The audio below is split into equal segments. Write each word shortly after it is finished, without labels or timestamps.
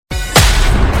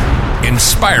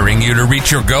inspiring you to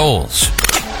reach your goals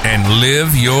and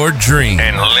live your dream.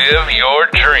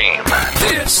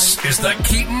 This is the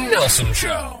Keaton Nelson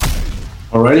Show.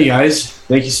 Alrighty, guys.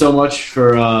 Thank you so much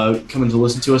for coming to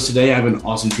listen to us today. I have an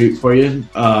awesome treat for you.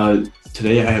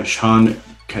 Today I have Sean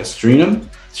Castrina.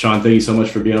 Sean, thank you so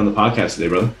much for being on the podcast today,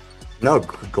 brother. No,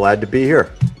 glad to be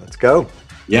here. Let's go.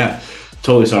 Yeah,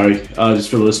 totally sorry. Just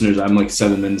for the listeners, I'm like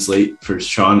 7 minutes late for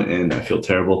Sean, and I feel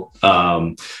terrible.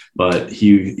 But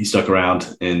he stuck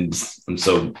around, and I'm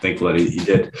so thankful that he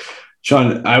did.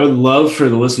 Sean, I would love for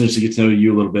the listeners to get to know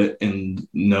you a little bit and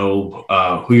know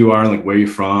who you are, like where you're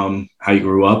from, how you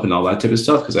grew up, and all that type of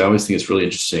stuff, because I always think it's really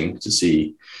interesting to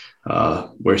see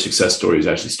where success stories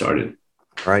actually started.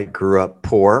 All right. Grew up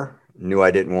poor. Knew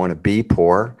I didn't want to be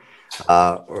poor.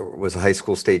 Was a high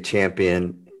school state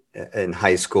champion in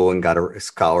high school and got a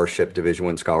scholarship, Division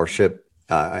I scholarship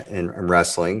in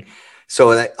wrestling.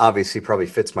 So that obviously probably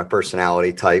fits my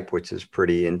personality type, which is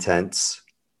pretty intense,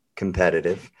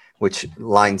 competitive, which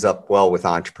lines up well with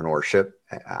entrepreneurship,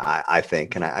 I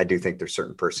think. And I do think there's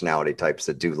certain personality types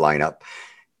that do line up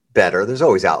better. There's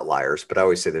always outliers, but I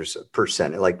always say there's a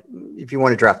percent. Like if you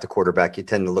want to draft a quarterback, you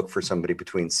tend to look for somebody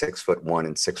between 6'1"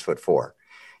 and 6'4".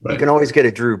 Right. You can always get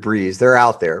a Drew Brees. They're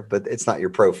out there, but it's not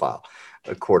your profile,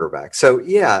 a quarterback. So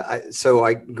yeah,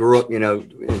 I grew up,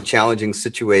 in challenging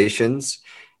situations,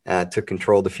 took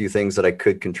control of the few things that I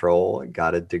could control. I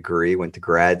got a degree, went to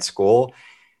grad school,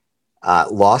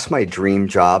 lost my dream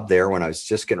job there when I was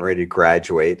just getting ready to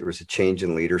graduate. There was a change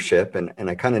in leadership, and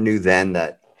I kind of knew then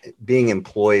that being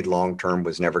employed long-term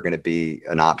was never going to be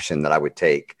an option that I would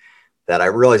take. That I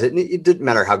realized it didn't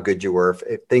matter how good you were.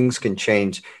 If things can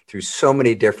change through so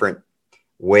many different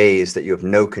ways that you have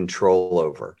no control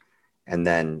over. And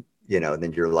then,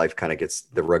 then your life kind of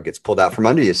the rug gets pulled out from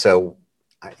under you. So,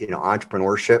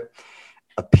 entrepreneurship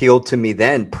appealed to me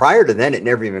then. Prior to then, it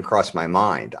never even crossed my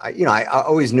mind. I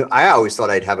always thought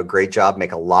I'd have a great job,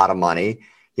 make a lot of money,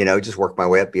 just work my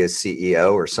way up, be a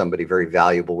CEO or somebody very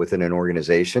valuable within an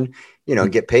organization,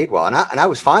 and get paid well. And I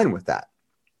was fine with that.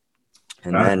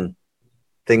 And then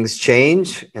things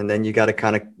change, and then you got to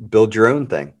kind of build your own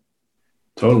thing.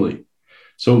 Totally.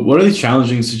 So what are the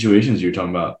challenging situations you're talking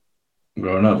about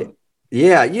growing up?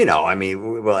 Yeah.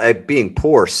 Being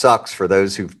poor sucks for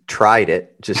those who've tried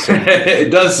it. Just so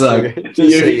it does suck.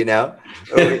 Just so you know,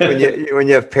 when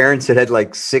you have parents that had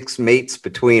like 6 mates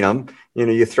between them,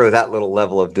 you throw that little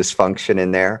level of dysfunction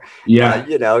in there. Yeah.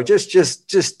 Just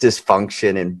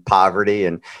dysfunction and poverty,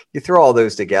 and you throw all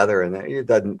those together, and it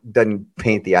doesn't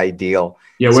paint the ideal.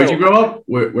 Yeah. Where'd you grow up?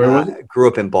 Where was it? Grew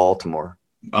up in Baltimore.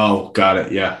 Oh, got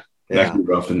it. Yeah. That can be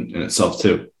rough in itself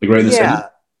too. Like right in the city?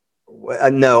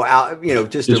 No,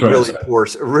 just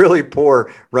a really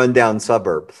poor rundown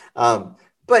suburb.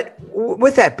 But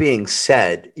with that being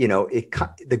said,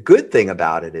 the good thing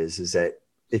about it is that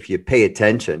if you pay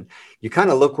attention, you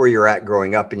kind of look where you're at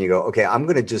growing up and you go, okay, I'm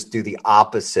going to just do the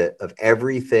opposite of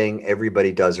everything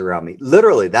everybody does around me.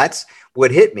 Literally, that's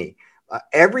what hit me.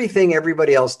 Everything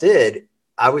everybody else did,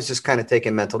 I was just kind of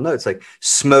taking mental notes, like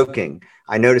smoking.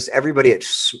 I noticed everybody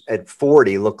at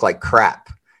 40 looked like crap.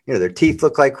 Their teeth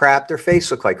look like crap. Their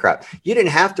face looked like crap. You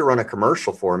didn't have to run a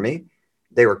commercial for me.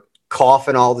 They were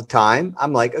coughing all the time.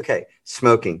 I'm like, okay,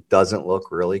 smoking doesn't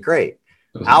look really great.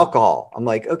 Alcohol. I'm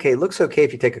like, okay, it looks okay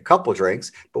if you take a couple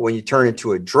drinks, but when you turn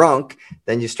into a drunk,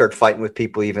 then you start fighting with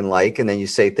people you even like, and then you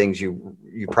say things you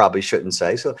probably shouldn't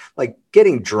say. So like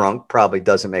getting drunk probably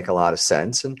doesn't make a lot of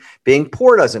sense, and being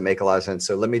poor doesn't make a lot of sense.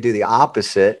 So let me do the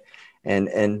opposite. And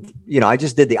I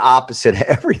just did the opposite of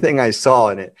everything I saw,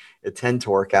 and it tended to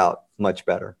work out much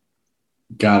better.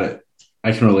 Got it.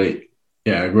 I can relate.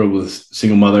 Yeah, I grew up with a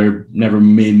single mother, never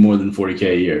made more than $40K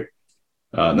a year.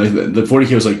 The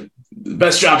 $40K was like the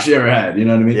best job she ever had. You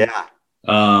know what I mean?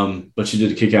 Yeah. But she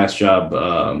did a kick-ass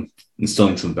job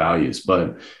instilling some values.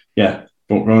 But yeah,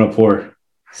 growing up poor,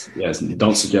 yes,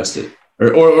 don't suggest it.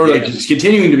 Or like just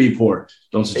continuing to be poor.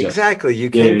 Don't suggest exactly.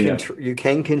 You can you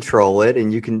can control it,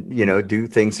 and you can do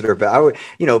things that are bad.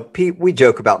 Pete, we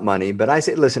joke about money, but I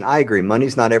say, listen, I agree.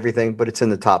 Money's not everything, but it's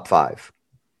in the top 5.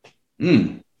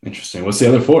 Interesting. What's the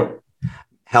other 4?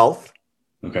 Health.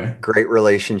 Okay. Great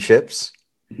relationships.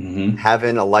 Mm-hmm.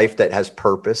 Having a life that has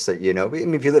purpose. That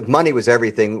if money was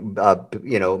everything,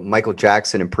 Michael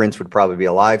Jackson and Prince would probably be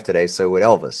alive today. So would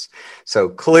Elvis. So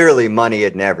clearly, money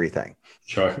isn't everything.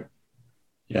 Sure.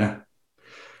 Yeah.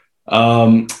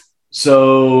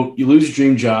 So you lose your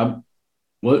dream job.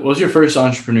 What was your first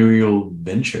entrepreneurial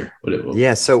venture?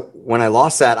 Yeah. So when I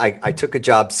lost that, I took a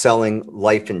job selling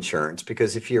life insurance,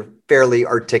 because if you're fairly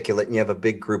articulate and you have a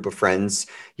big group of friends,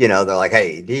 they're like,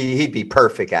 hey, he'd be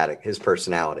perfect at it, his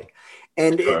personality.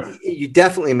 And you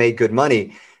definitely made good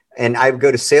money. And I would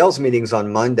go to sales meetings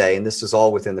on Monday, and this is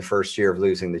all within the first year of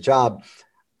losing the job.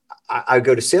 I would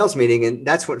go to sales meeting, and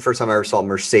that's when first time I ever saw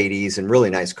Mercedes and really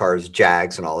nice cars,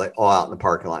 Jags and all that, all out in the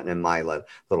parking lot and in my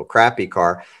little crappy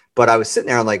car. But I was sitting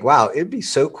there, I'm like, wow, it'd be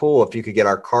so cool if you could get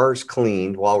our cars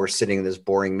cleaned while we're sitting in this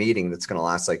boring meeting that's going to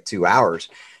last like 2 hours,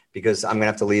 because I'm going to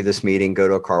have to leave this meeting, go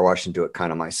to a car wash and do it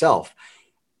kind of myself.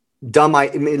 I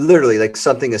mean, literally like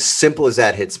something as simple as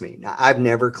that hits me. Now, I've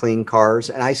never cleaned cars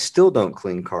and I still don't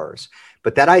clean cars,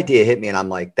 but that idea hit me and I'm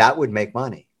like, that would make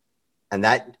money. And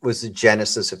that was the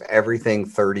genesis of everything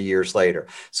 30 years later.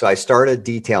 So I started a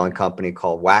detailing company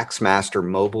called Waxmaster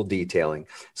Mobile Detailing.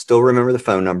 Still remember the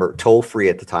phone number, toll free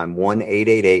at the time,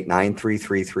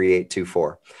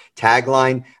 1-888-933-3824.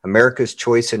 Tagline, America's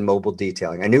choice in mobile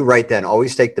detailing. I knew right then,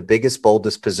 always take the biggest,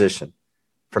 boldest position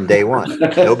from day one.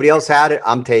 Nobody else had it.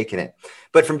 I'm taking it.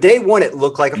 But from day one, it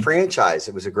looked like a franchise.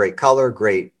 It was a great color,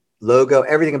 great logo.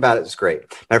 Everything about it was great.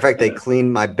 Matter of fact, they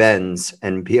cleaned my Benz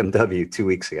and BMW 2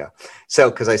 weeks ago. So,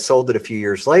 because I sold it a few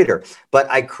years later, but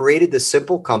I created this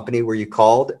simple company where you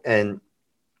called and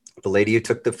the lady who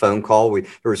took the phone call, there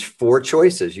was 4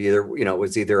 choices. It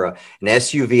was either an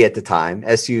SUV at the time,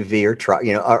 SUV or truck,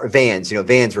 or vans.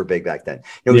 Vans were big back then.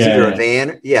 It was either a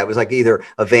van. Yeah, it was like either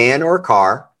a van or a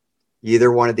car. You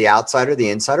either wanted the outside or the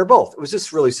inside or both. It was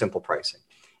just really simple pricing.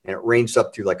 And it ranged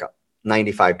up to like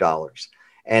 $95.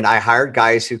 And I hired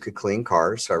guys who could clean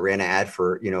cars. So I ran an ad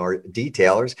for, our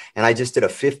detailers. And I just did a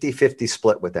 50-50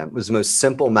 split with them. It was the most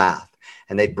simple math.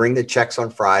 And they'd bring the checks on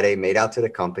Friday, made out to the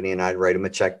company, and I'd write them a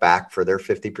check back for their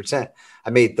 50%. I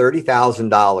made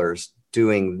 $30,000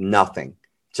 doing nothing,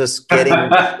 just getting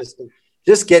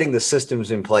the systems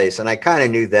in place. And I kind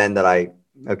of knew then that I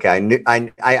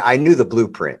knew the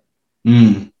blueprint.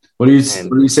 What do you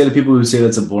say to people who say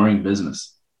that's a boring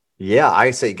business? Yeah,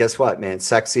 I say, guess what, man?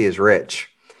 Sexy is rich.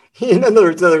 In other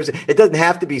words, it doesn't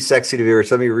have to be sexy to be rich.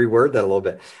 Let me reword that a little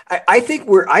bit. I think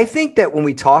that when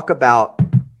we talk about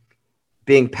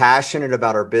being passionate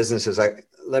about our businesses, I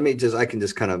can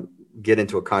just kind of get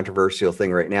into a controversial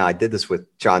thing right now. I did this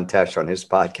with John Tesh on his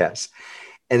podcast.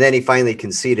 And then he finally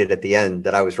conceded at the end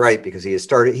that I was right, because he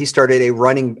started a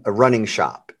running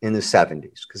shop in the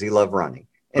 70s because he loved running.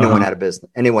 And it went out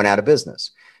of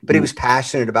business. But he was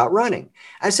passionate about running.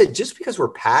 I said, just because we're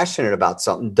passionate about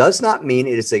something does not mean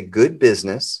it is a good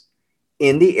business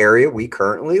in the area we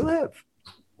currently live.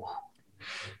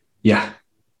 Yeah.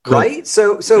 Right.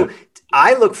 So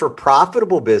I look for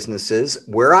profitable businesses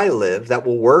where I live that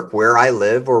will work where I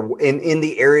live or in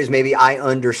the areas maybe I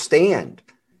understand.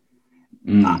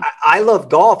 I love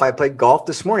golf. I played golf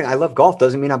this morning. I love golf.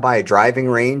 Doesn't mean I buy a driving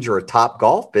range or a top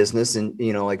golf business in,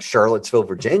 like Charlottesville,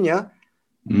 Virginia.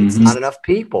 It's not enough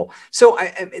people. So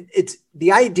it's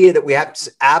the idea that we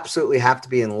absolutely have to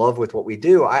be in love with what we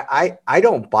do. I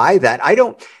don't buy that.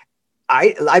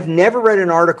 I've never read an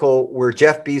article where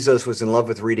Jeff Bezos was in love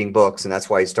with reading books and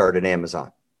that's why he started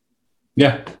Amazon.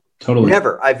 Yeah, totally.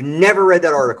 I've never read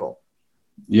that article.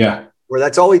 Yeah. Where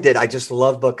that's all he did. I just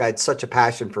love book. I had such a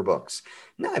passion for books.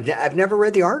 No, I've never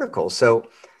read the article. So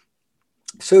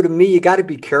to me, you got to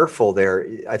be careful there.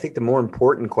 I think the more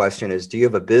important question is, do you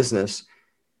have a business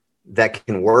that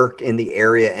can work in the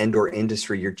area and or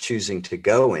industry you're choosing to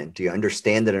go in? Do you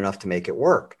understand it enough to make it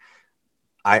work?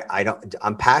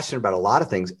 I'm passionate about a lot of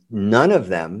things. None of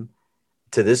them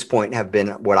to this point have been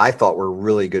what I thought were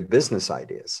really good business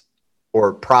ideas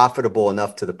or profitable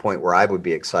enough to the point where I would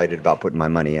be excited about putting my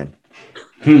money in.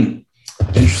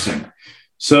 Interesting.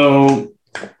 So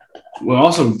what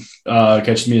also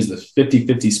catches me is the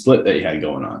 50-50 split that you had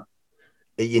going on.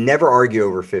 You never argue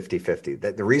over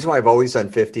 50-50. The reason why I've always done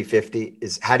 50-50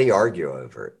 is, how do you argue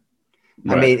over it?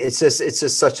 Right. I mean, it's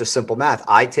just such a simple math.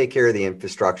 I take care of the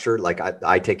infrastructure. Like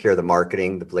I take care of the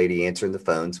marketing, the lady answering the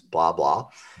phones, blah, blah.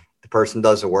 The person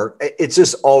does the work. It's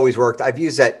just always worked. I've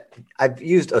used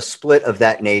a split of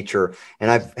that nature, and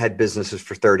I've had businesses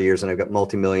for 30 years and I've got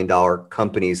multi-million-dollar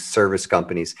companies, service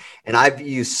companies, and I've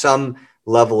used some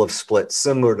level of split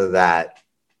similar to that.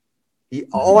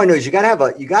 All I know is you got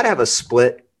to have a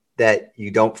split that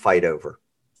you don't fight over.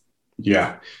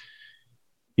 Yeah.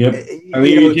 Yep. I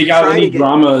mean, you take out any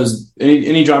dramas,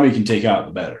 any drama you can take out,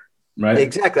 the better, right?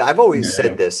 Exactly. I've always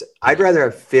said this. I'd rather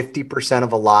have 50%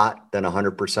 of a lot than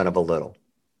 100% of a little.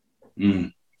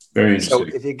 Very interesting. So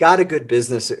if you got a good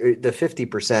business, the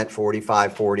 50%,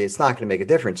 45, 40, it's not going to make a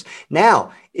difference.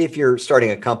 Now, if you're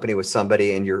starting a company with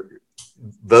somebody and you're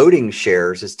voting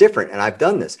shares, is different. And I've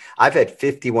done this. I've had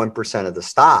 51% of the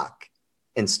stock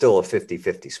and still a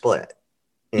 50-50 split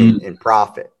in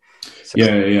profit. So,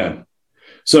 yeah.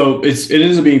 So it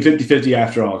ends up being 50-50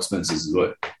 after all expenses is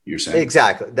what you're saying.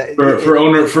 Exactly. For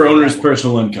owner's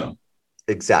personal income.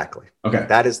 Exactly. Okay.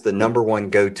 That is the number one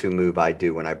go-to move I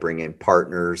do when I bring in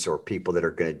partners or people that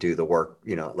are going to do the work,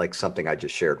 like something I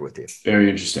just shared with you. Very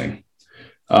interesting.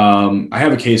 I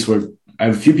have a case where I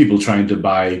have a few people trying to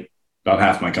buy about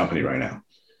half my company right now.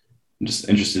 I'm just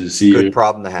interested to see. Good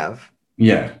problem to have.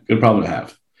 Yeah, good problem to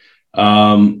have.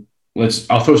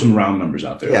 I'll throw some round numbers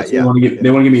out there. Yeah, They want to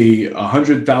give me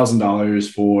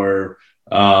 $100,000 for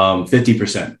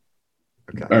 50%,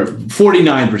 or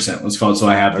 49%. Let's call it. So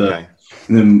I have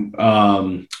and then,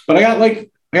 but I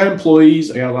got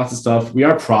employees. I got lots of stuff. We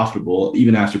are profitable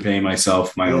even after paying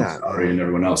myself my own salary and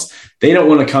everyone else. They don't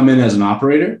want to come in as an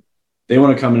operator. They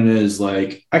want to come in as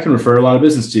like, I can refer a lot of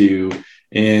business to you,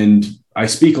 and I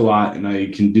speak a lot, and I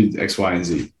can do X, Y, and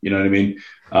Z. You know what I mean?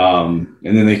 And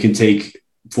then they can take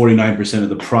 49% of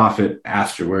the profit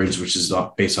afterwards, which is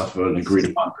based off of an agreed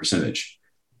upon percentage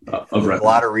of revenue. A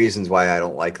lot of reasons why I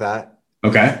don't like that.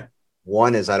 Okay.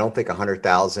 One is I don't think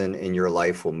 100,000 in your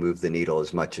life will move the needle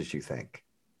as much as you think.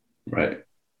 Right.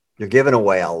 You're giving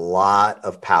away a lot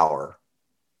of power.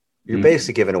 You're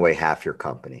basically giving away half your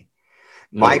company.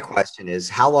 My question is,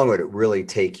 how long would it really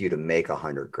take you to make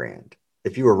 $100,000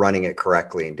 if you were running it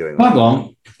correctly and doing not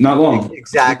long?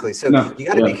 Exactly. So you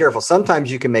got to be careful.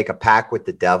 Sometimes you can make a pact with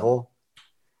the devil.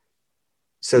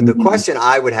 So the question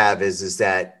I would have is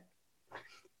that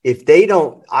if they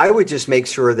don't, I would just make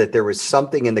sure that there was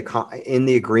something in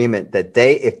the agreement that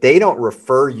if they don't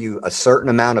refer you a certain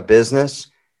amount of business,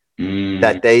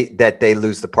 that they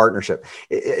lose the partnership.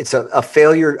 It's a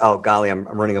failure. Oh golly, I'm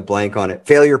running a blank on it.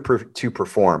 Failure to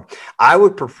perform. I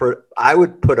would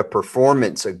put a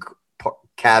performance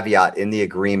caveat in the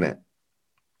agreement,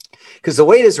 because the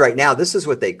way it is right now, this is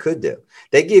what they could do.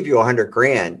 They give you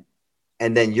 $100,000,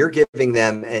 and then you're giving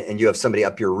them, and you have somebody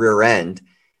up your rear end.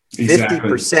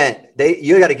 50%.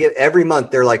 You got to give every month.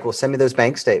 They're like, well, send me those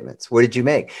bank statements. What did you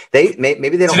make?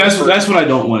 Maybe they don't. So that's what I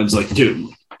don't want. It's like, dude.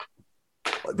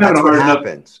 That's what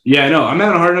happens. Yeah, I know. I'm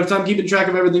having a hard enough time keeping track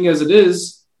of everything as it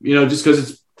is, just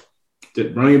because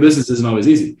running a business isn't always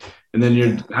easy. And then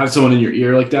you have someone in your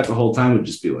ear like that the whole time would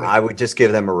just be like. I would just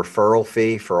give them a referral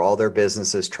fee for all their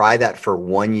businesses. Try that for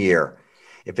 1 year.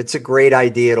 If it's a great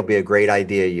idea, it'll be a great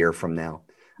idea a year from now.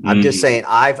 I'm just saying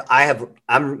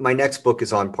my next book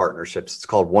is on partnerships. It's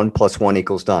called 1 + 1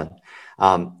 = Done.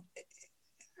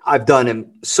 I've done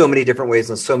in so many different ways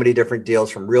on so many different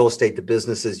deals, from real estate to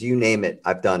businesses, you name it.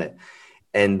 I've done it.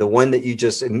 And the one that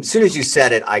as soon as you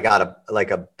said it, I got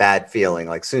a bad feeling.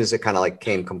 Like as soon as it kind of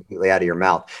came completely out of your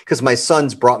mouth, because my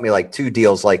son's brought me 2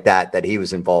 deals like that he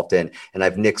was involved in, and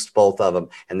I've nixed both of them.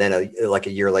 And then a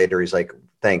year later, he's like,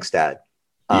 thanks, Dad.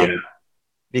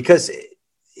 Because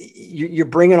you're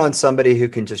bringing on somebody who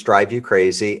can just drive you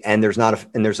crazy, and there's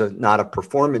not a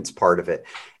performance part of it.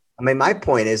 I mean, my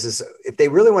point is if they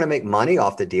really want to make money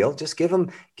off the deal, just give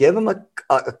them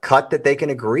a cut that they can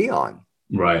agree on.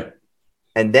 Right.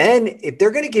 And then if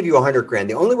they're going to give you $100,000,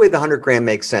 the only way the $100,000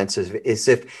 makes sense is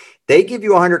if they give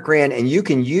you $100,000 and you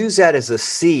can use that as a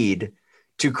seed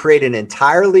to create an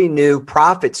entirely new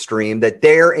profit stream that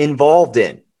they're involved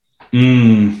in.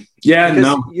 Yeah,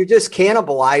 no. You're just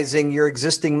cannibalizing your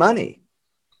existing money.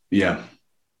 Yeah.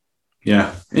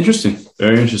 Interesting.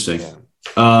 Very interesting. Yeah.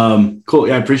 Cool.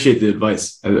 Yeah, I appreciate the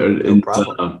advice. No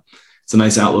problem. It's a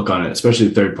nice outlook on it, especially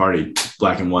the third party,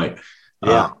 black and white.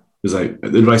 Yeah. Because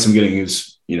the advice I'm getting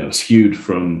is, skewed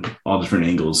from all different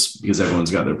angles because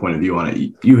everyone's got their point of view on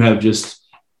it. You have just.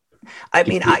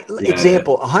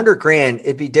 Example, $100,000,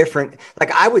 it'd be different.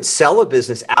 I would sell a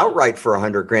business outright for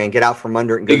 $100,000, get out from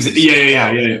under it, and go.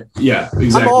 Yeah.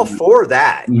 Exactly. I'm all for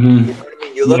that. Mm-hmm. You know what I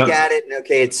mean? You look at it, and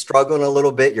okay, it's struggling a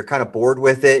little bit. You're kind of bored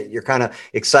with it. You're kind of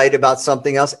excited about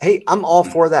something else. Hey, I'm all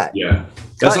for that. Yeah,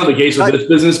 that's not the case with this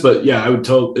business, but yeah, I would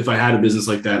if I had a business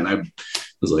like that, and I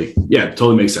was like, yeah, it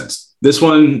totally makes sense. This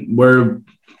one, we're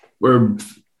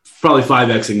probably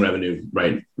 5xing revenue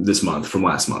right this month from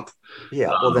last month. Yeah,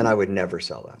 well, then I would never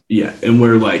sell that. Yeah, and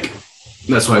we're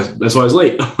that's why I was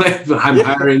late.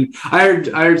 I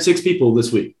hired 6 people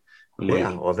this week.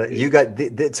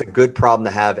 It's a good problem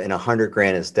to have, and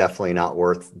 $100,000 is definitely not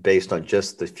worth, based on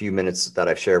just the few minutes that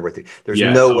I've shared with you. There's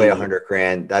no way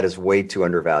 $100,000. That is way too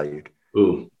undervalued.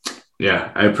 Ooh,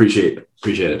 yeah, I appreciate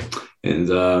it,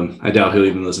 and I doubt he'll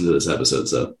even listen to this episode.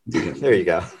 So there you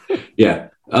go. Yeah.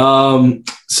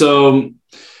 So.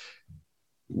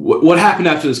 What happened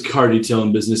after this car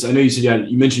detailing business? I know you said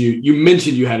you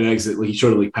mentioned you had an exit, like you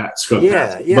sort of Pat scrubbed.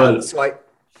 Yeah. But so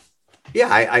Yeah,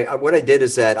 I what I did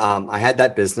is that I had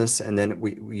that business, and then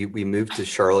we moved to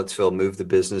Charlottesville, moved the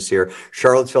business here.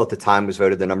 Charlottesville at the time was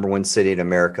voted the #1 city in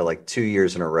America like 2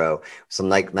 years in a row. So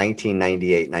like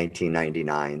 1998,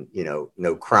 1999,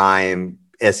 no crime,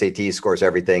 SAT scores,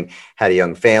 everything. Had a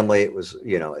young family. It was,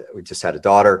 we just had a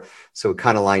daughter. So it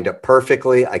kind of lined up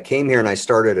perfectly. I came here and I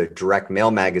started a direct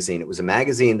mail magazine. It was a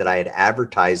magazine that I had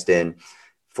advertised in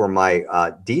for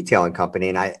my detailing company.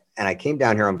 And I came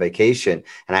down here on vacation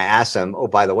and I asked them, oh,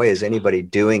 by the way, is anybody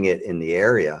doing it in the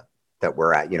area that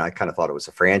we're at? I kind of thought it was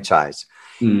a franchise.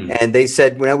 And they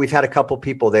said, well, we've had a couple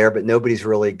people there, but nobody's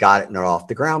really got it off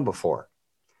the ground before.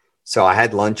 So I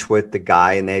had lunch with the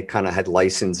guy and they kind of had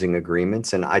licensing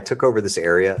agreements, and I took over this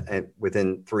area, and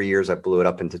within 3 years, I blew it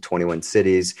up into 21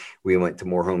 cities. We went to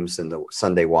more homes than the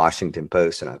Sunday Washington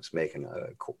Post, and I was making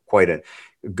quite a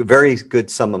very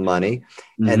good sum of money.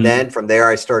 And then from there,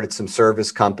 I started some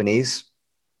service companies.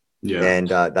 Yeah. And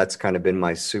that's kind of been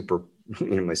my super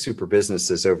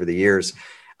businesses over the years.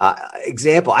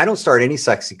 Example, I don't start any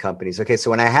sexy companies. Okay.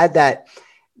 So when I had that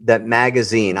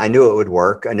magazine, I knew it would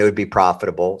work. I knew it'd be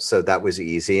profitable. So that was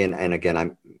easy. And again,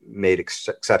 I made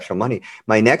exceptional money.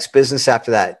 My next business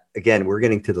after that, again, we're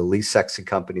getting to the least sexy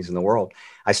companies in the world.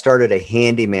 I started a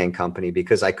handyman company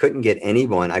because I couldn't get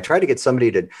anyone. I tried to get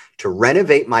somebody to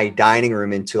renovate my dining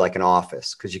room into like an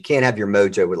office, because you can't have your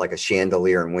mojo with like a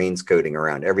chandelier and wainscoting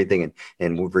around. Everything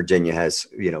in Virginia has,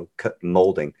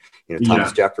 molding,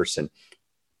 Thomas Jefferson.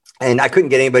 And I couldn't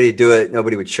get anybody to do it.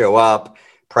 Nobody would show up.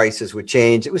 Prices would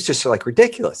change. It was just like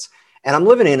ridiculous. And I'm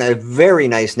living in a very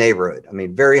nice neighborhood. I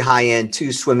mean, very high end,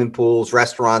 2 swimming pools,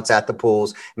 restaurants at the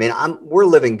pools. I mean, we're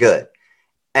living good.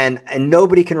 And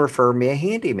nobody can refer me a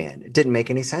handyman. It didn't make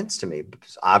any sense to me.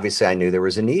 Obviously, I knew there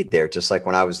was a need there, just like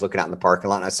when I was looking out in the parking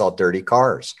lot and I saw dirty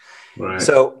cars. Right.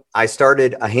 So I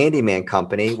started a handyman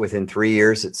company. Within 3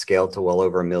 years, it scaled to well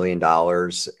over $1 million.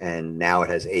 And now it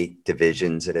has 8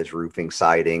 divisions. It has roofing,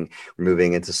 siding. We're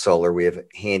moving into solar. We have a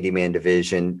handyman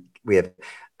division. We have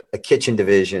a kitchen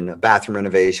division, a bathroom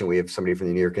renovation. We have somebody from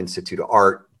the New York Institute of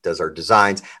Art does our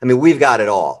designs. I mean, we've got it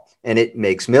all, and it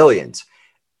makes millions.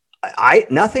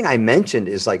 Nothing I mentioned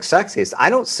is like sexiest. I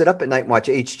don't sit up at night and watch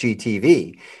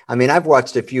HGTV. I mean, I've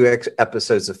watched a few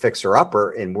episodes of Fixer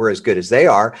Upper, and we're as good as they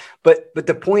are. But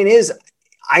the point is,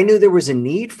 I knew there was a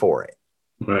need for it.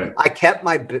 Right. I kept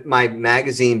my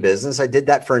magazine business. I did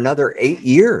that for another 8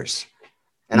 years,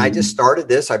 and I just started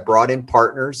this. I brought in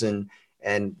partners and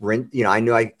I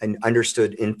knew I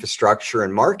understood infrastructure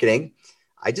and marketing.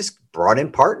 I just brought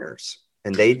in partners,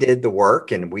 and they did the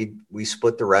work, and we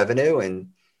split the revenue, and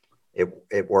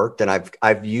it worked. And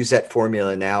I've used that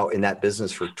formula now in that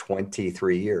business for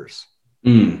 23 years.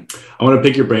 I want to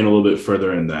pick your brain a little bit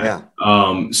further in that.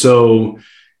 Yeah. So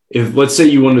if, let's say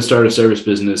you wanted to start a service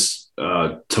business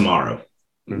tomorrow,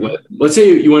 let's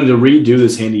say you wanted to redo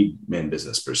this handyman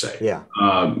business per se. Yeah.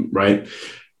 Right.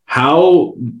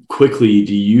 How quickly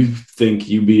do you think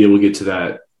you'd be able to get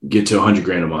to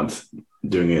 $100,000 a month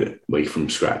doing it like from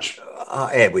scratch?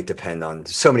 It would depend on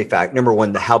so many factors. Number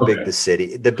one, how big the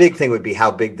city. The big thing would be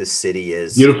how big the city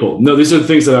is. Beautiful. No, these are the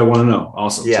things that I want to know.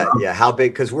 Awesome. Yeah, yeah. How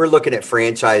big? Because we're looking at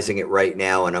franchising it right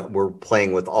now, and we're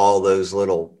playing with all those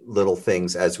little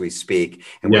things as we speak,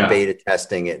 and we're beta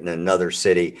testing it in another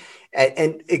city.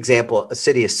 And example, a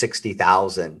city of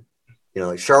 60,000.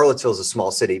 Like Charlottesville is a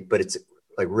small city, but it's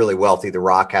like really wealthy. The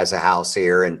Rock has a house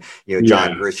here, and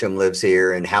John Grisham lives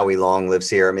here, and Howie Long lives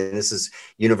here. I mean, this is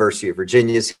University of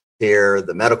Virginia's here,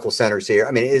 the medical center's here.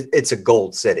 I mean, it's a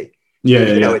gold city.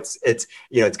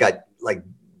 It's got like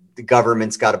the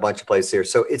government's got a bunch of places here,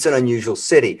 so it's an unusual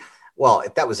city. Well,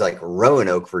 if that was like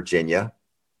Roanoke, Virginia,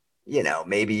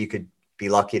 maybe you could be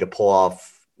lucky to pull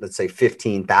off, let's say,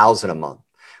 15,000 a month,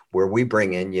 where we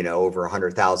bring in over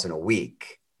 100,000 a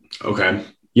week. Okay,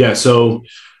 yeah. So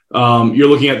you're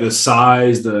looking at the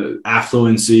size, the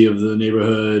affluency of the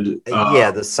neighborhood.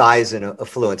 The size and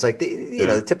affluence, like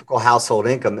the typical household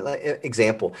income.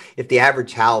 Example: if the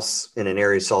average house in an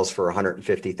area sells for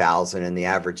 150,000 and the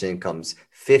average income's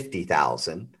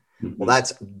 50,000, well,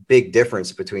 that's a big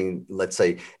difference between, let's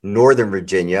say, Northern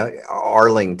Virginia,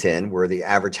 Arlington, where the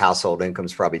average household income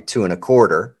is probably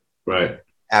 2.25. Right.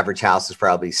 Average house is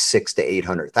probably 600,000 to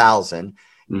 800,000.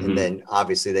 And then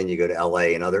obviously then you go to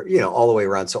LA and other, all the way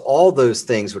around. So all those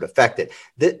things would affect it.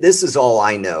 This is all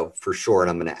I know for sure. And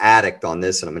I'm an addict on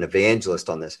this, and I'm an evangelist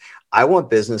on this. I want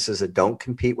businesses that don't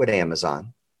compete with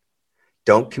Amazon,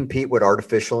 don't compete with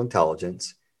artificial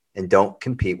intelligence, and don't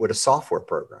compete with a software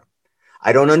program.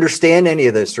 I don't understand any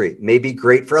of those three. May be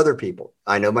great for other people.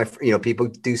 I know people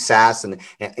do SaaS and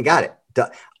got it.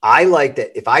 I like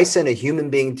that if I send a human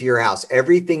being to your house,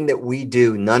 everything that we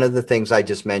do, none of the things I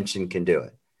just mentioned can do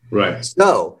it. Right.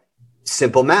 So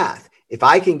simple math. If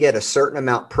I can get a certain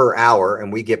amount per hour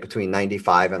and we get between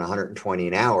 95 and 120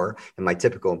 an hour, and my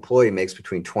typical employee makes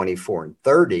between 24 and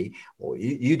 30, well,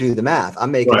 you do the math.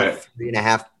 I'm making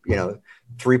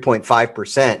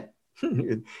 3.5%,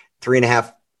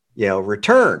 3.5,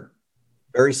 return.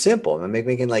 Very simple. I'm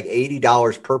making like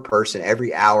 $80 per person,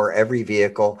 every hour, every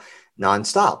vehicle,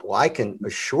 nonstop. Well, I can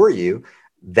assure you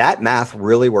that math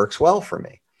really works well for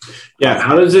me. Yeah.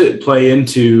 How does it play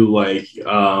into like,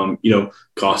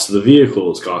 cost of the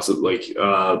vehicles, cost of like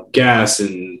gas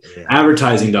and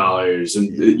advertising dollars?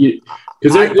 And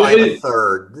because a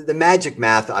third, the magic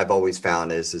math I've always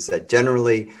found is that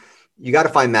generally you got to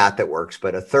find math that works,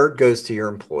 but a third goes to your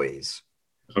employees.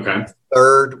 Okay. A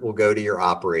third will go to your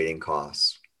operating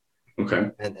costs.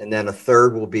 Okay. And then a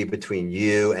third will be between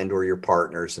you and or your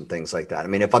partners and things like that. I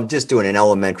mean, if I'm just doing an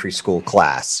elementary school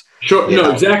class. Sure. No,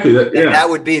 exactly. That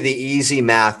would be the easy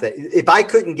math. That if I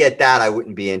couldn't get that, I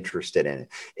wouldn't be interested in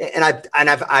it. And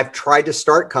I've tried to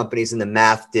start companies and the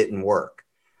math didn't work.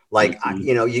 Like,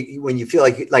 when you feel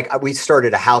like we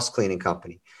started a house cleaning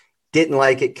company, didn't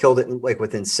like it, killed it like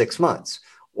within 6 months.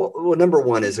 Well, number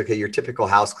one is, okay, your typical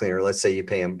house cleaner, let's say you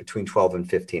pay them between 12 and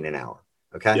 15 an hour.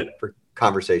 Okay. Yeah. For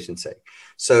conversation's sake.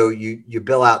 So you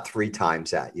bill out 3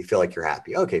 times that. You feel like you're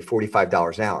happy. Okay,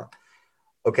 $45 an hour.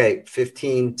 Okay,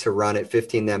 15 to run it,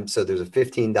 15 them. So there's a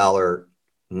 $15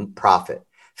 profit.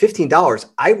 $15,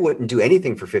 I wouldn't do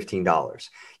anything for $15.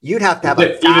 You'd have to have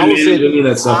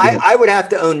 1,000. I would have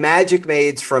to own Magic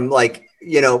Maids from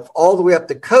all the way up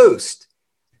the coast,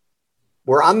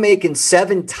 where I'm making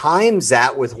 7 times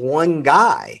that with one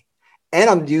guy. And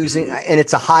I'm using, and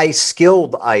it's a high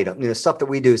skilled item. Stuff that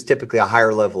we do is typically a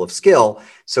higher level of skill.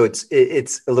 So it's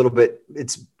a little bit,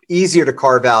 it's easier to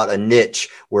carve out a niche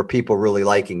where people really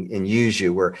like and use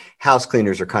you, where house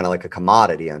cleaners are kind of like a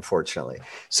commodity, unfortunately.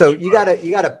 So you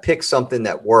gotta pick something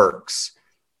that works,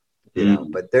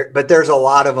 but there's a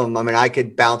lot of them. I mean, I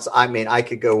could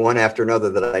go one after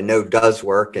another that I know does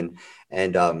work. And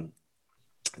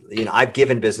I've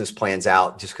given business plans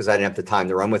out just because I didn't have the time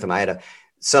to run with them. I had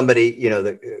somebody,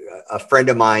 a friend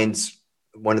of mine's,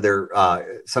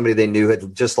 somebody they knew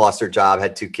had just lost their job,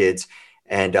 had 2 kids,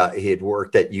 and he had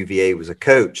worked at UVA, was a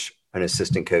coach, an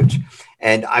assistant coach.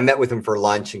 And I met with him for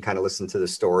lunch and kind of listened to the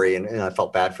story. And I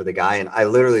felt bad for the guy. And I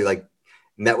literally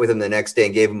met with him the next day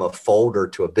and gave him a folder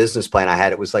to a business plan I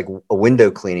had. It was like a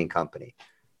window cleaning company.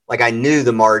 Like, I knew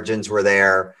the margins were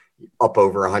there, up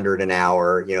over 100 an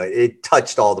hour. It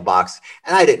touched all the boxes,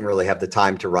 and I didn't really have the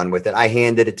time to run with it. I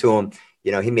handed it to him.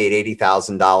 He made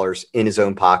 $80,000 in his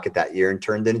own pocket that year and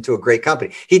turned it into a great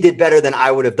company. He did better than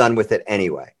I would have done with it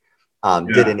anyway.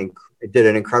 Did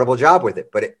an incredible job with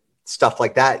it, but stuff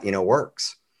like that,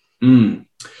 works.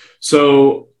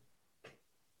 So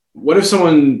what if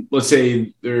someone, let's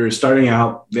say they're starting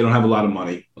out, they don't have a lot of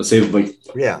money. Let's say like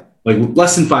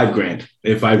less than $5,000.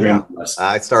 They have $5,000 less.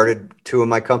 I started 2 of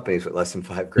my companies with less than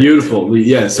 $5,000. Beautiful.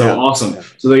 Yeah. So awesome. Yeah.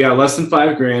 So they got less than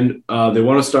 $5,000. They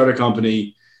want to start a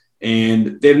company.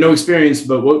 And they have no experience,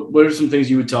 but what are some things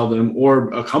you would tell them,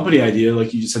 or a company idea,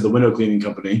 like you just said, the window cleaning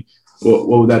company? What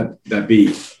would that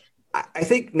be? I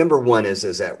think number one is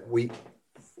that we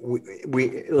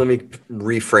let me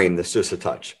reframe this just a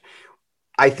touch.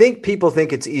 I think people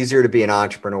think it's easier to be an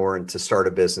entrepreneur and to start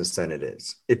a business than it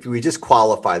is. If we just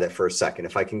qualify that for a second,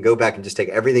 if I can go back and just take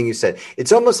everything you said,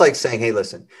 it's almost like saying, hey,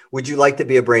 listen, would you like to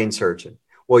be a brain surgeon?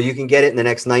 Well, you can get it in the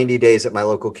next 90 days at my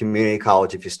local community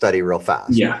college if you study real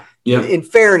fast. Yeah. In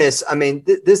fairness, I mean,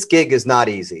 this gig is not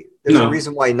easy. There's a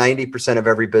reason why 90% of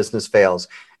every business fails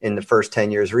in the first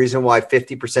 10 years. Reason why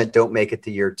 50% don't make it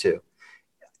to year 2.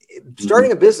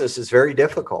 Starting a business is very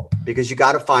difficult because you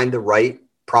got to find the right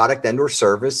product and or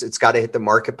service. It's got to hit the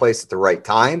marketplace at the right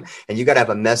time. And you got to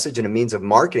have a message and a means of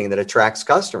marketing that attracts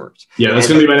customers. Yeah, that's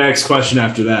going to be my next question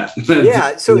after that.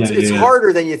 So it's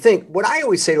harder than you think. What I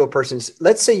always say to a person is,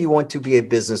 let's say you want to be a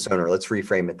business owner. Let's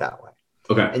reframe it that way.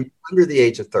 Okay. And you're under the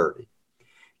age of 30.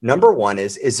 Number one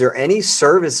is there any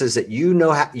services that you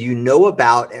know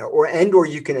about or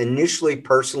you can initially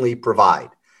personally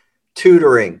provide?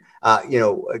 Tutoring,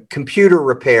 computer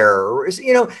repair, or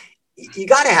you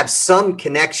got to have some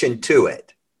connection to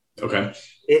it. Okay.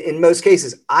 In most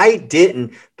cases, I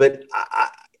didn't, but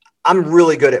I'm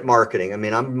really good at marketing. I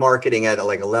mean, I'm marketing at a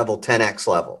level 10x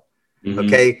level. Mm-hmm.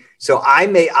 Okay. So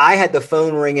I had the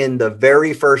phone ring in the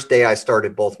very first day I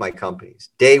started both my companies.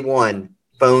 Day 1,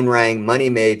 phone rang, money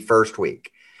made first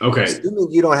week. Okay.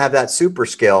 Assuming you don't have that super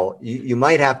skill, you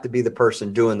might have to be the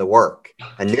person doing the work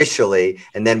initially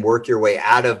and then work your way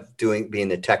out of being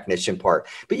the technician part.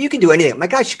 But you can do anything. My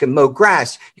gosh, you can mow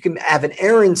grass. You can have an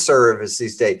errand service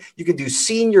these days. You can do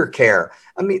senior care.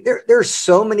 I mean, there's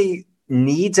so many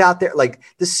needs out there. Like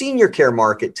the senior care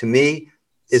market to me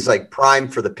is like prime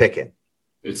for the picking.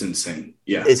 It's insane.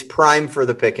 Yeah. It's prime for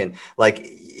the picking. Like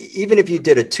even if you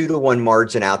did a 2-to-1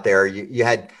 margin out there, you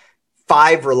had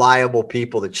 5 reliable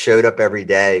people that showed up every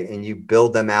day and you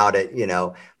build them out at,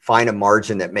 find a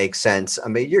margin that makes sense. I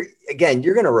mean, you're going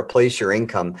to replace your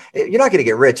income. You're not going to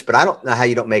get rich, but I don't know how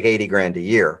you don't make 80 grand a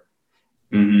year.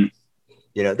 Mm-hmm.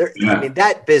 I mean,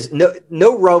 that business,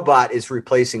 no robot is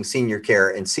replacing senior care,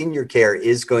 and senior care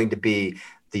is going to be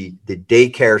the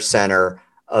daycare center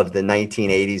of the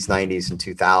 1980s, 90s, and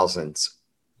 2000s.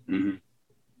 Mm-hmm.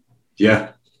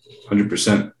 Yeah,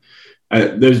 100%.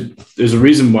 There's a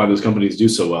reason why those companies do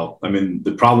so well. I mean,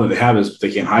 the problem that they have is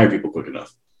they can't hire people quick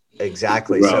enough.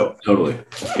 Exactly. So totally.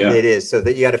 Yeah. It is. So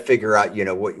that you got to figure out,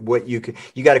 what you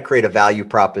got to create a value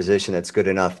proposition that's good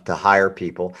enough to hire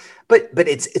people. But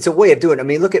it's a way of doing it. I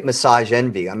mean, look at Massage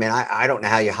Envy. I mean, I don't know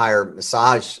how you hire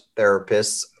massage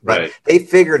therapists, but they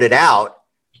figured it out.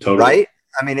 Totally. Right.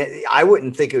 I mean, I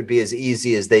wouldn't think it would be as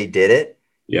easy as they did it.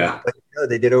 Yeah. But,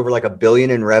 they did over like $1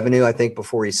 billion in revenue, I think,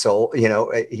 before he sold,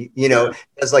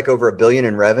 has like over $1 billion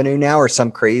in revenue now or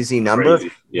some crazy number.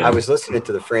 Crazy. Yeah. I was listening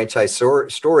to the franchise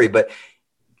story, but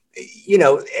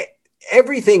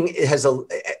everything has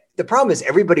the problem is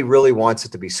everybody really wants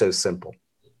it to be so simple.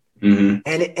 Mm-hmm.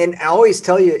 And I always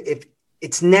tell you, if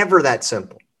it's never that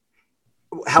simple,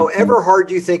 however hard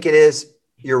you think it is,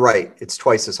 you're right. It's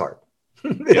twice as hard.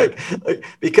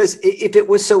 Because if it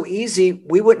was so easy,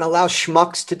 we wouldn't allow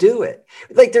schmucks to do it.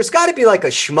 Like there's got to be like a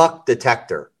schmuck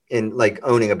detector in like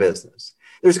owning a business.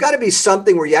 There's got to be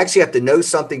something where you actually have to know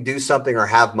something, do something, or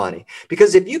have money.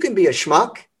 Because if you can be a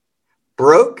schmuck,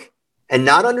 broke, and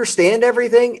not understand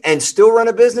everything and still run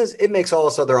a business, it makes all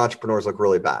us other entrepreneurs look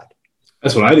really bad.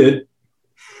 That's what I did.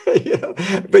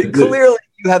 But clearly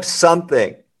you have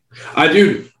something. I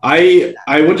do. I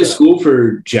went to school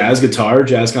for jazz guitar,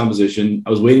 jazz composition. I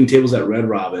was waiting tables at Red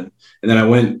Robin. And then I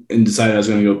went and decided I was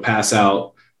going to go pass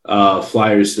out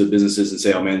flyers to businesses and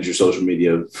say, I'll manage your social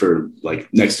media for like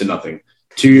next to nothing.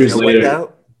 2 years later.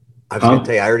 I was going to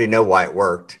tell you, I already know why it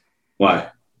worked. Why?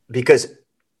 Because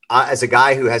as a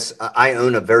guy who I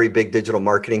own a very big digital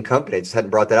marketing company. I just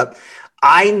hadn't brought that up.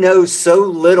 I know so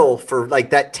little for like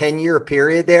that 10-year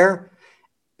period there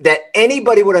that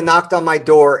anybody would have knocked on my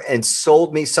door and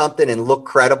sold me something and looked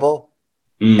credible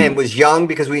and was young,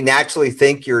 because we naturally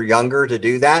think you're younger to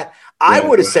do that. I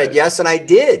would have said yes, and I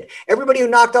did. Everybody who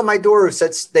knocked on my door who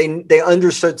said they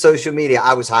understood social media,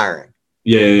 I was hiring.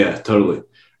 Yeah, totally.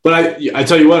 But I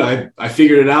tell you what, I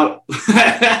figured it out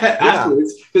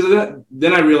afterwards, because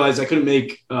then I realized I couldn't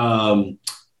make a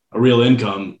real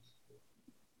income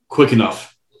quick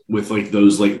enough with like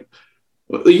those, like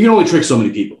you can only trick so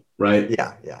many people. Right.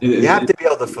 Yeah. You have to be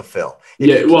able to fulfill. And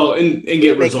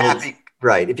get results. Happy,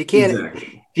 right. If you can't,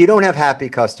 If you don't have happy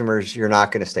customers, you're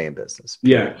not going to stay in business.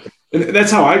 Yeah. And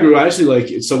that's how I grew. I actually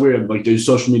it's so weird. Like do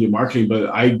social media marketing, but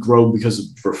I grow because of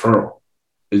referral.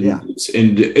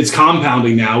 And it's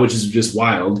compounding now, which is just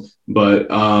wild. But,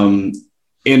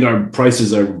 and our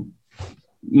prices are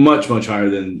much, much higher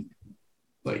than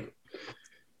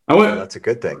that's a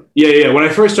good thing. Yeah. When I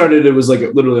first started, it was like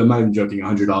literally, I'm not even joking,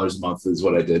 $100 a month is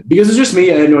what I did, because it's just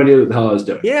me. I had no idea what the hell I was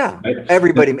doing. Yeah. Right?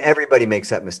 Everybody makes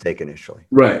that mistake initially.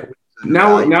 Right.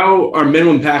 Now our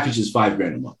minimum package is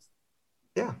 $5,000 a month.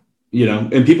 Yeah.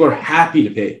 And people are happy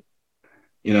to pay,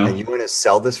 And you want to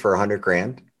sell this for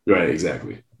 $100,000? Right.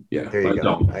 Exactly. Yeah. There you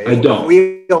go. I don't.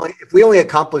 If we only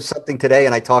accomplished something today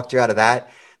and I talked you out of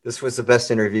that, this was the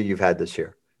best interview you've had this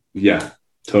year. Yeah,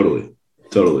 totally.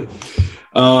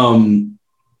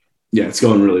 It's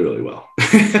going really, really well.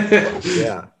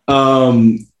 Yeah.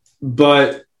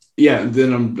 But yeah,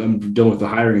 then I'm done with the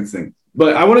hiring thing.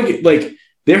 But I want to get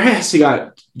there has to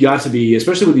got to be,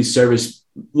 especially with these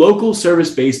local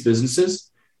service-based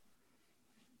businesses.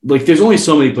 Like there's only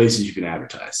so many places you can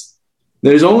advertise.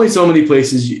 There's only so many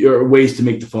places or ways to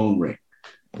make the phone ring.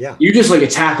 Yeah. You just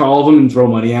attack all of them and throw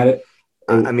money at it.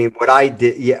 I mean, what I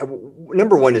did,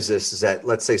 number one is that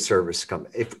let's say service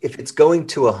company, if it's going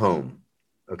to a home,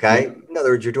 okay? Yeah. In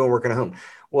other words, you're doing work in a home.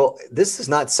 Well, this is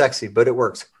not sexy, but it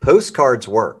works. Postcards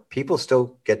work. People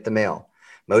still get the mail.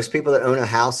 Most people that own a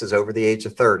house is over the age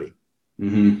of 30.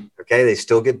 Mm-hmm. Okay. They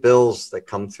still get bills that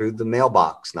come through the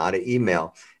mailbox, not an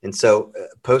email. And so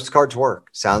postcards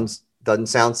work. Doesn't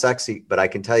sound sexy, but I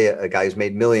can tell you a guy who's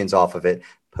made millions off of it.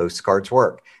 Postcards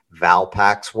work. Val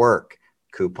packs work.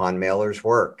 Coupon mailers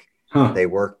work. They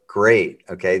work great.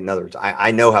 Okay. In other words,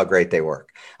 I know how great they work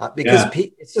because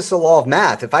it's just a law of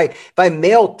math. If I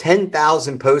mail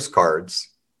 10,000 postcards,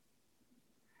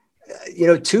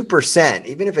 2%,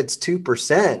 even if it's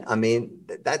 2%, I mean,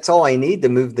 that's all I need to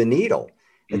move the needle.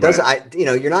 It doesn't,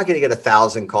 you're not going to get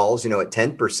 1,000 calls, at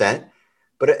 10%,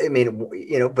 but I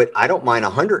mean, but I don't mind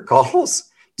 100 calls.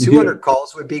 200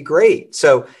 calls would be great.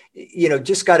 So,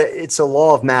 it's a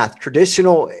law of math.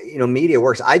 Traditional, media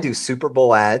works. I do Super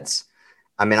Bowl ads.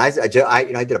 I mean, I did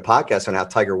a podcast on how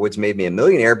Tiger Woods made me a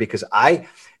millionaire because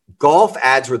golf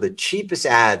ads were the cheapest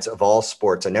ads of all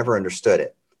sports. I never understood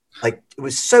it. Like, it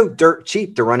was so dirt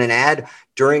cheap to run an ad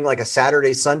during like a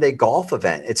Saturday, Sunday golf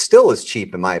event. It still is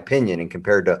cheap, in my opinion, and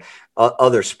compared to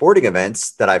other sporting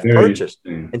events that I've purchased.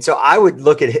 And so I would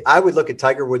look at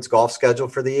Tiger Woods' golf schedule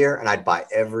for the year, and I'd buy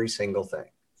every single thing.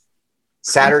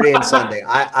 Saturday and Sunday.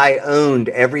 I owned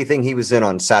everything he was in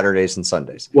on Saturdays and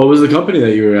Sundays. What was the company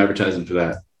that you were advertising for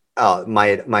that?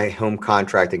 My home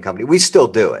contracting company. We still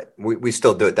do it. We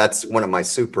still do it. That's one of my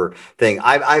super thing.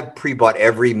 I've pre-bought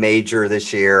every major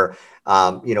this year.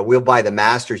 We'll buy the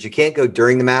Masters. You can't go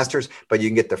during the Masters, but you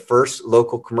can get the first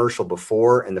local commercial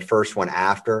before and the first one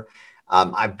after.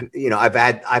 I've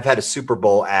had a Super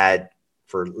Bowl ad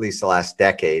for at least the last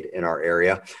decade in our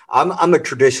area. I'm a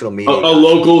traditional media. A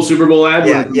local Super Bowl ad?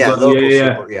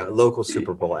 Local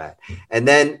Super Bowl ad. And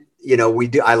then,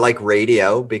 I like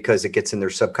radio because it gets in their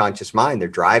subconscious mind. They're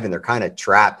driving, they're kind of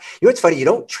trapped. What's funny? You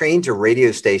don't change a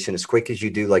radio station as quick as you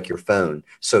do like your phone,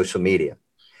 social media.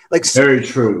 Like, very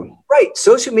true. Right.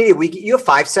 Social media, you have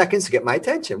 5 seconds to get my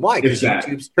attention. Why? Because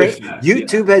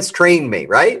YouTube has trained me,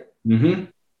 right? Mm-hmm.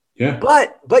 Yeah.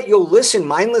 But you'll listen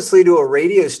mindlessly to a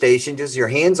radio station, just your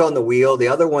hands on the wheel. The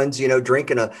other one's,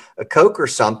 drinking a Coke or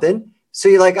something. So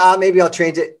you're like, maybe I'll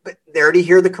change it. But they already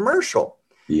hear the commercial.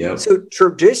 Yeah. So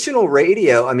traditional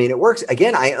radio, I mean, it works.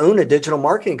 Again, I own a digital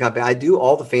marketing company. I do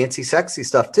all the fancy, sexy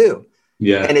stuff too.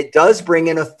 Yeah. And it does bring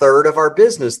in a third of our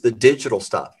business, the digital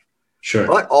stuff. Sure.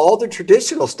 But all the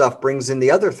traditional stuff brings in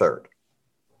the other third.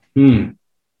 Very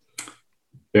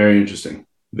interesting.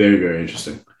 Very, very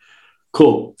interesting.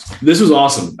 Cool. This was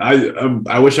awesome.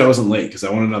 I wish I wasn't late because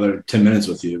I want another 10 minutes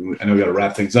with you. I know we got to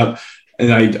wrap things up.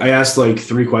 And I asked like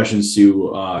 3 questions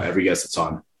to every guest that's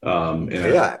on.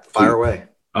 Fire away.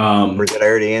 Or did I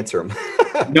already answer them?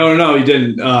 No, you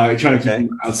didn't. Trying to keep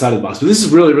them outside of the box. But this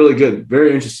is really, really good.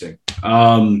 Very interesting.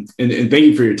 And thank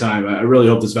you for your time. I really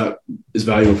hope this is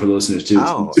valuable for the listeners too.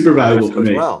 It's super valuable for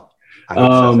me. Well,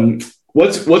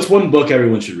 what's one book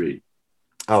everyone should read?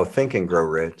 Think and Grow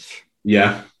Rich.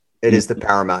 Yeah. It is the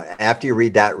paramount. After you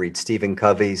read that, read Stephen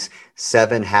Covey's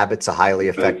 7 Habits of Highly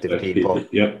Effective People.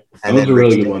 Yep. And then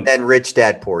really good one. Then Rich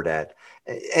Dad, Poor Dad.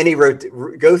 And he wrote,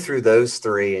 go through those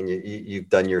 3 and you've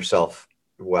done yourself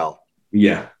well.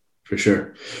 Yeah, for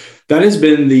sure. That has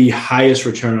been the highest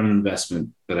return on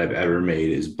investment that I've ever made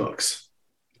is books.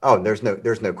 Oh, there's no,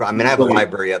 I mean, I have a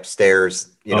library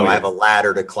upstairs, I have a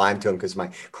ladder to climb to them because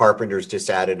my carpenters just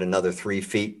added another 3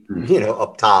 feet,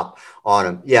 up top on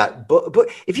them. Yeah. But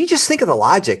if you just think of the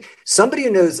logic, somebody who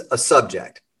knows a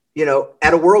subject,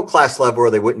 at a world-class level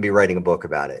where they wouldn't be writing a book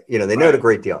about it, they know it a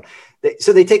great deal.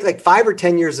 So they take like 5 or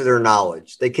 10 years of their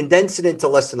knowledge. They condense it into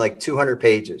less than like 200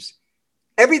 pages,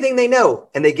 everything they know,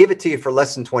 and they give it to you for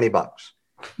less than $20.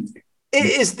 It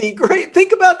is think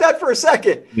about that for a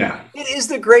second. Yeah. It is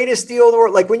the greatest deal in the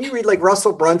world. Like when you read like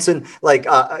Russell Brunson, like,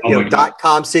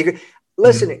 .com secret,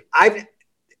 listen,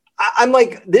 I'm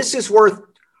like, this is worth,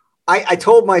 I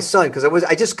told my son, because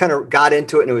I just kind of got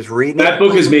into it and I was reading that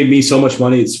book has made me so much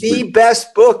money. It's the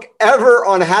best book ever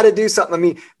on how to do something. I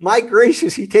mean, my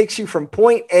gracious, he takes you from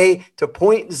point A to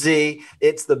point Z.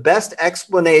 It's the best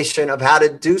explanation of how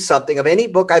to do something of any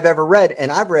book I've ever read.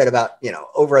 And I've read about,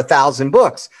 over 1,000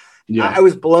 books. Yeah. I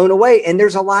was blown away. And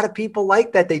there's a lot of people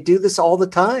like that. They do this all the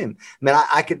time. I mean,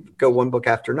 I could go one book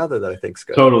after another that I think's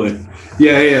good. Totally.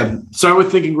 Yeah. Start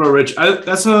with Think and Grow Rich. I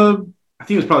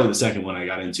think it was probably the second one I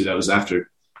got into. That was after.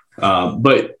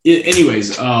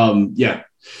 Anyways, yeah.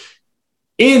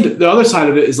 And the other side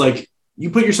of it is like, you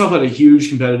put yourself at a huge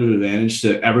competitive advantage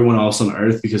to everyone else on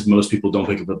earth because most people don't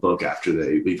pick up a book after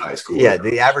they leave high school. Yeah.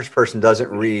 The average person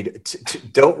doesn't read,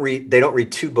 they don't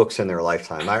read 2 books in their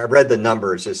lifetime. I read the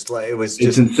numbers. It's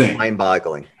insane. Mind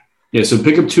boggling. Yeah. So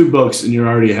pick up 2 books and you're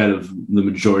already ahead of the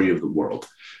majority of the world.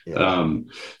 Yeah.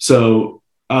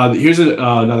 Here's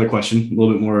another question, a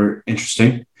little bit more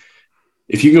interesting.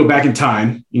 If you go back in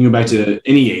time, you can go back to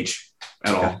any age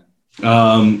at all.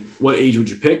 What age would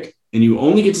you pick? And you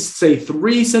only get to say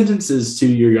 3 sentences to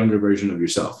your younger version of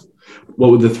yourself.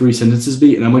 what would the 3 sentences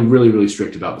be? And I'm like really, really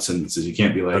strict about the sentences. You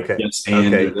can't be like, yes,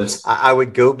 and or this. I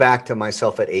would go back to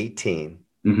myself at 18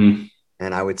 and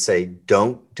I would say,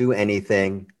 don't do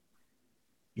anything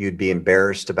you'd be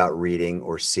embarrassed about reading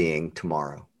or seeing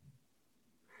tomorrow.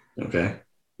 Okay.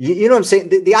 You know what I'm saying?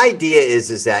 The idea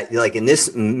is that like in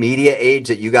this media age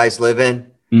that you guys live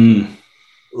in,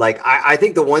 like I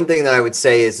think the one thing that I would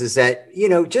say is that, you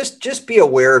know, just be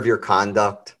aware of your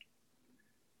conduct,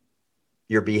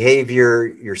 your behavior,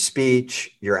 your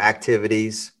speech, your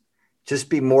activities. Just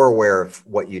be more aware of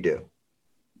what you do.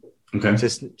 Okay.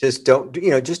 Just don't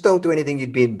do anything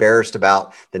you'd be embarrassed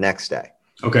about the next day.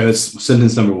 Okay. That's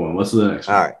sentence number 1. What's the next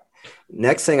one? All right.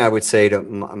 Next thing I would say to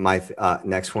my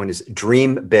next one is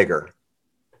dream bigger.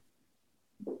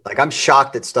 Like I'm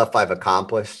shocked at stuff I've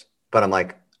accomplished, but I'm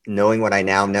like, knowing what I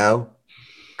now know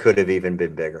could have even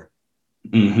been bigger.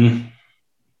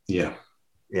 Yeah.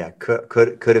 Yeah.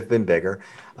 Could have been bigger.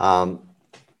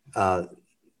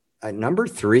 Number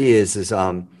 3 is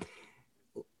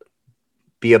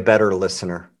be a better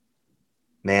listener.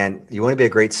 Man, you want to be a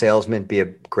great salesman, be a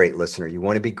great listener. You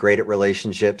want to be great at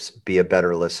relationships, be a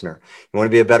better listener. You want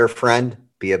to be a better friend,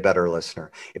 be a better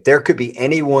listener. If there could be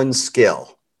any one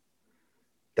skill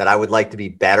that I would like to be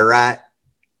better at,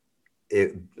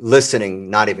 listening,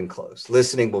 not even close.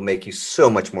 Listening will make you so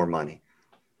much more money.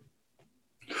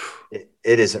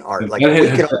 It is an art. Like we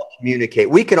can all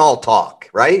communicate. We can all talk,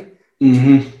 right?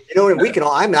 You know, we can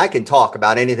all, I can talk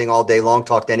about anything all day long,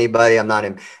 talk to anybody. I'm not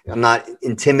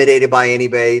intimidated by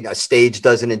anybody. A stage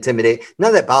doesn't intimidate. None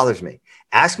of that bothers me.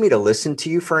 Ask me to listen to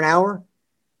you for an hour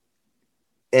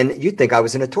and you'd think I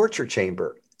was in a torture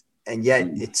chamber. And yet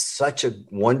it's such a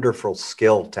wonderful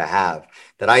skill to have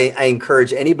that I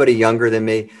encourage anybody younger than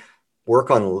me, work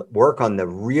on the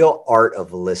real art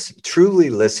of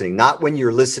truly listening, not when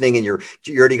you're listening and you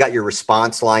already got your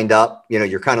response lined up. You know,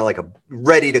 you're kind of like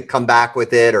ready to come back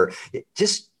with it or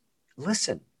just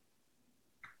listen.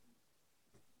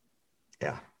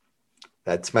 Yeah.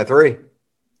 That's my 3.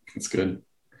 That's good.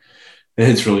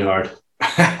 It's really hard.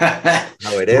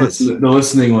 No, it is. The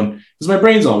listening one, because my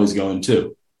brain's always going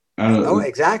too. I don't know. Oh,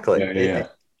 exactly. Yeah.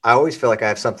 I always feel like I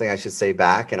have something I should say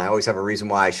back and I always have a reason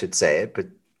why I should say it, but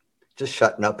just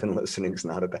shutting up and listening is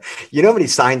not a bad. You know how many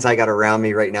signs I got around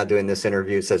me right now doing this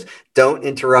interview? It says, don't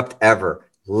interrupt ever.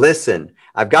 Listen.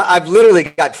 I've literally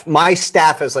got my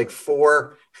staff has like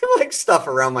 4 like stuff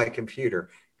around my computer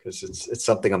because it's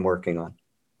something I'm working on.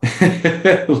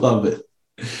 Love it.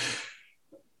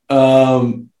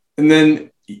 And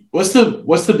then what's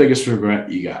the biggest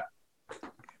regret you got?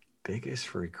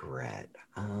 Biggest regret.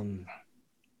 I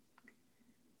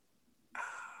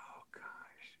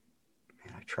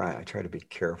try to be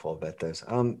careful about this.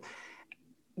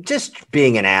 Just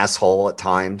being an asshole at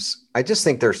times. I just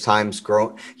think there's times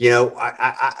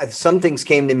some things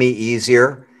came to me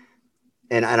easier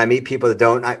and I meet people that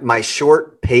don't. My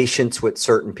short patience with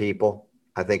certain people,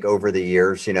 I think over the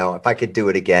years, you know, if I could do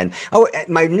it again. Oh,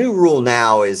 my new rule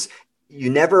now is you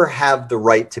never have the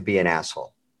right to be an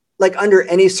asshole. Like under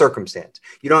any circumstance,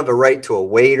 you don't have the right to a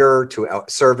waiter, to a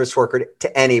service worker,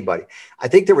 to anybody. I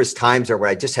think there was times there where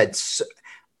I just had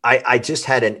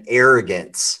an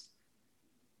arrogance,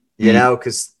 you know,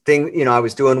 because I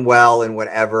was doing well and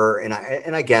whatever.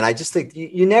 And again, I just think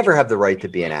you never have the right to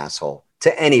be an asshole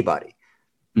to anybody.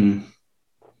 So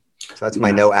that's my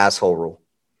no asshole rule.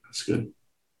 That's good.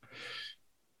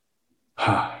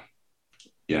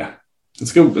 Yeah,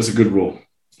 that's good. That's a good rule.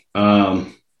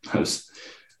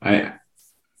 I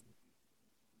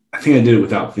think I did it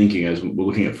without thinking. I was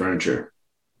looking at furniture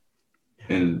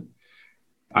and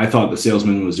I thought the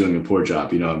salesman was doing a poor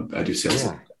job. You know, I do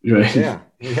sales, right? Yeah.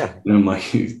 And I'm like,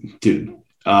 dude.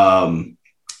 And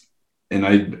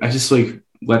I just like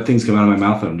let things come out of my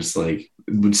mouth. And I'm just like,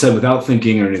 said without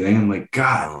thinking or anything. I'm like,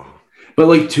 God. But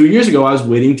like 2 years ago, I was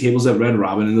waiting tables at Red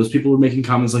Robin, and those people were making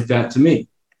comments like that to me,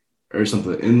 or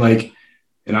something.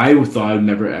 And I thought I'd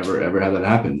never, ever, ever have that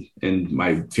happen. And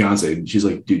my fiance, she's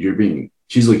like, dude, you're being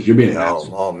an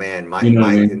asshole. Oh man,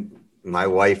 my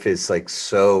wife is like,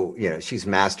 so, you know, she's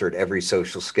mastered every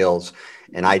social skills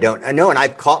and I know. And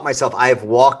I've caught myself. I have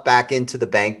walked back into the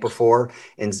bank before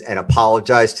and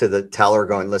apologized to the teller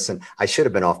going, listen, I should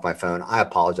have been off my phone. I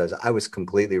apologize. I was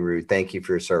completely rude. Thank you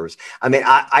for your service. I mean,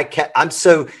 I'm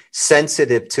so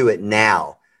sensitive to it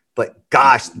now, but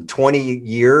gosh, 20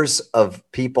 years of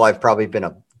people I've probably been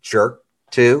a jerk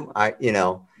to,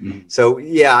 So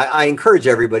yeah, I encourage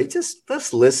everybody,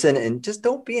 just listen and just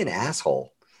don't be an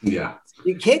asshole. Yeah.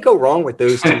 You can't go wrong with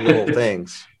those 2 little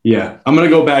things. Yeah, I'm gonna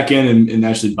go back in and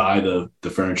actually buy the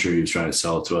furniture he was trying to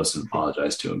sell to us and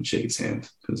apologize to him, shake his hand.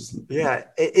 Yeah,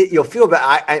 you'll feel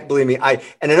bad. I believe me.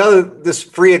 And this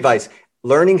free advice: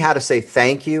 learning how to say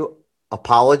thank you,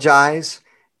 apologize,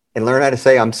 and learn how to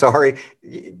say I'm sorry.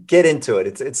 Get into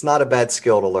it. It's not a bad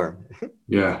skill to learn.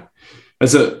 Yeah,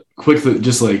 that's a quick.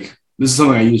 Just like this is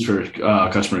something I use for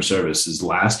customer service: is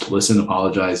last, listen,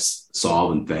 apologize,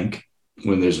 solve, and thank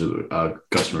when there's a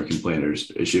customer complaint or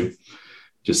issue.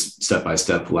 Just step by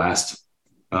step. Last,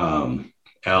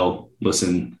 L,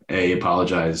 listen. A,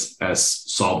 apologize. S,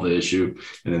 solve the issue,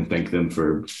 and then thank them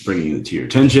for bringing it to your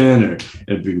attention or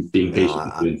being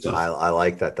patient. I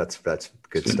like that. That's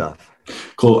good stuff.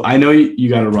 Cool. I know you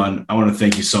got to run. I want to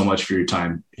thank you so much for your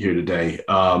time here today.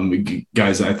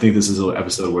 Guys, I think this is an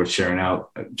episode worth sharing out.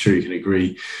 I'm sure you can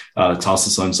agree. Toss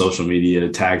us on social media,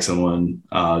 tag someone,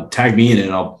 tag me in it,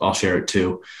 and I'll share it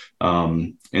too.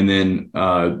 And then,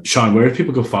 Sean, where do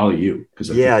people go follow you? You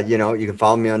can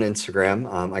follow me on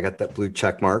Instagram. I got that blue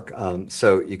check mark.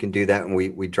 So you can do that. And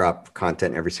we drop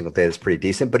content every single day. That's pretty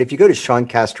decent. But if you go to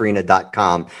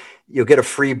SeanCastrina.com, you'll get a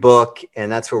free book. And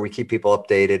that's where we keep people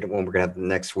updated when we're going to have the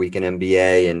next week in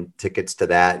NBA and tickets to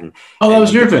that. That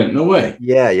was your event. No way.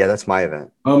 Yeah. That's my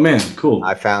event. Oh man. Cool.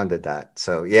 I founded that.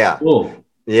 So yeah. Cool.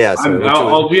 Yeah, so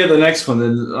I'll be at the next one.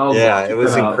 Then it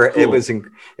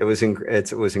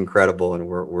was incredible, and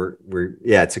we're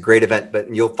it's a great event.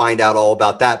 But you'll find out all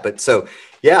about that. But so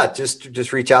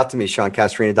just reach out to me,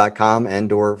 SeanCastrina.com,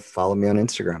 and or follow me on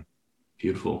Instagram.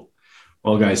 Beautiful.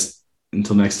 Well, guys,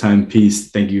 until next time,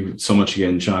 peace. Thank you so much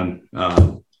again, Sean.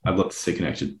 I'd love to stay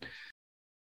connected.